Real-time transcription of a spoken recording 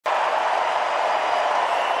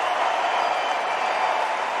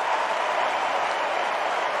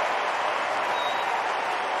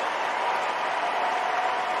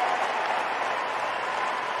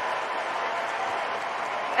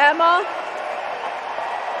Emma.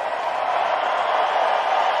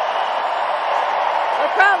 The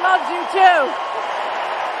crowd loves you too.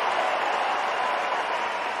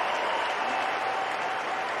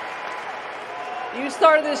 You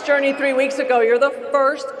started this journey 3 weeks ago. You're the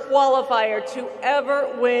first qualifier to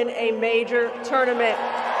ever win a major tournament.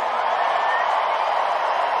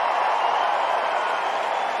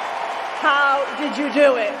 How did you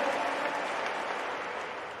do it?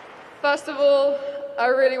 First of all, I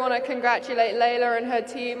really want to congratulate Leylah and her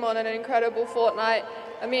team on an incredible fortnight.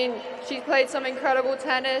 I mean, she's played some incredible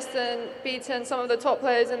tennis and beaten some of the top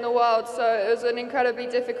players in the world, so it was an incredibly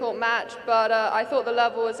difficult match, but I thought the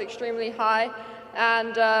level was extremely high,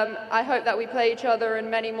 and I hope that we play each other in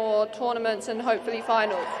many more tournaments and hopefully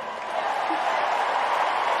finals.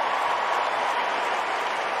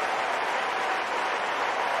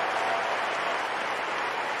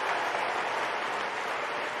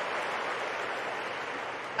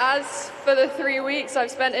 As for the 3 weeks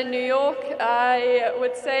I've spent in New York, I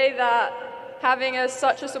would say that having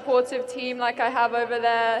such a supportive team like I have over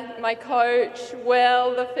there, my coach,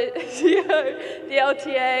 Will, the physio, the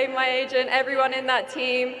LTA, my agent, everyone in that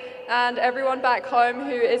team, and everyone back home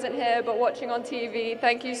who isn't here but watching on TV,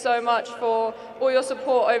 thank you so much for all your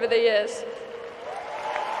support over the years.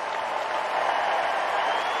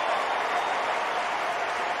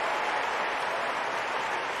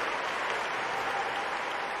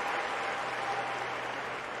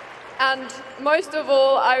 And most of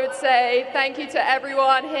all, I would say thank you to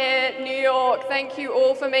everyone here in New York. Thank you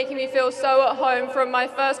all for making me feel so at home from my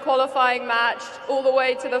first qualifying match all the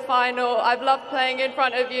way to the final. I've loved playing in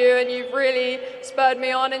front of you, and you've really spurred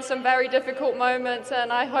me on in some very difficult moments,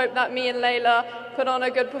 and I hope that me and Leylah put on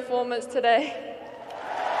a good performance today.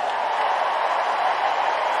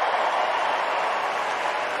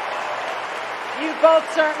 You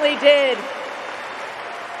both certainly did.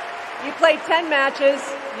 You played 10 matches,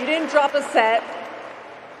 you didn't drop a set.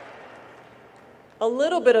 A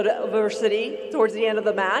little bit of adversity towards the end of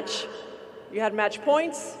the match. You had match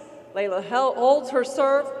points, Leylah holds her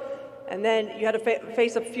serve, and then you had to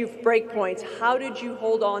face a few break points. How did you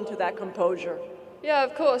hold on to that composure? Yeah,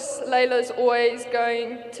 of course, Leylah's always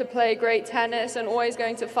going to play great tennis and always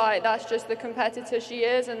going to fight. That's just the competitor she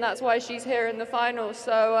is, and that's why she's here in the finals.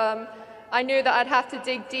 So I knew that I'd have to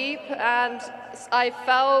dig deep, and I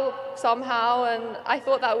fell somehow, and I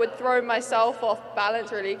thought that would throw myself off balance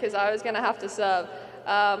really, because I was going to have to serve.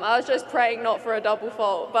 I was just praying not for a double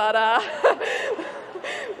fault, but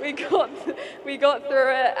we got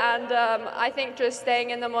through it, and I think just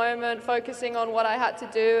staying in the moment, focusing on what I had to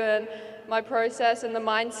do, and my process and the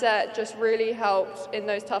mindset just really helped in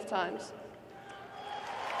those tough times.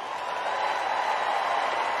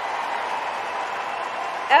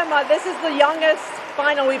 Emma, this is the youngest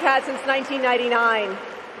final we've had since 1999.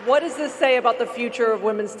 What does this say about the future of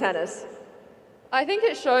women's tennis? I think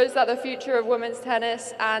it shows that the future of women's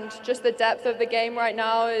tennis and just the depth of the game right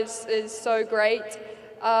now is so great.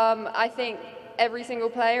 I think every single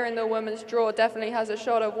player in the women's draw definitely has a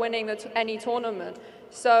shot of winning any tournament.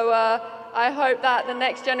 So I hope that the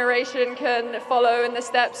next generation can follow in the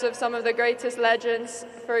steps of some of the greatest legends,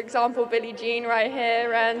 for example, Billie Jean right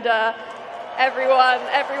here, and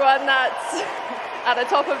everyone that's at the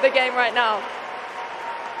top of the game right now.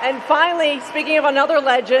 And finally, speaking of another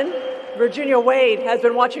legend, Virginia Wade has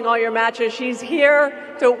been watching all your matches. She's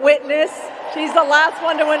here to witness. She's the last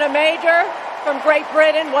one to win a major from Great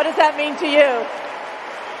Britain. What does that mean to you?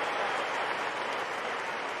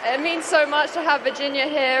 It means so much to have Virginia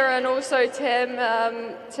here, and also Thiem,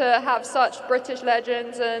 to have such British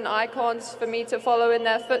legends and icons for me to follow in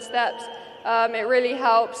their footsteps. It really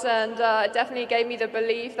helps, and it definitely gave me the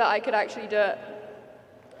belief that I could actually do it.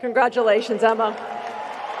 Congratulations, Emma.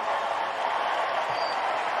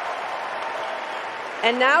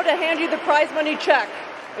 And now to hand you the prize money check.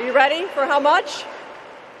 Are you ready for how much?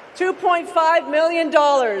 $2.5 million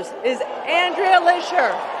is Andrea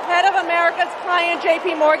Lisher, head of America's client,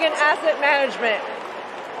 JP Morgan Asset Management.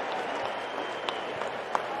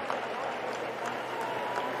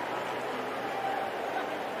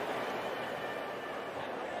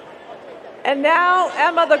 And now,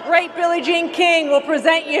 Emma, the great Billie Jean King will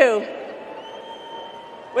present you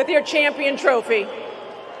with your champion trophy.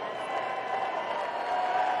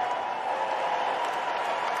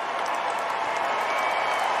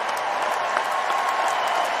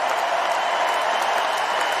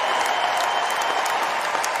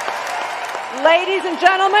 Ladies and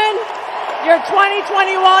gentlemen, your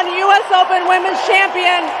 2021 US Open Women's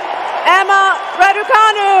Champion, Emma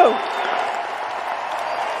Raducanu.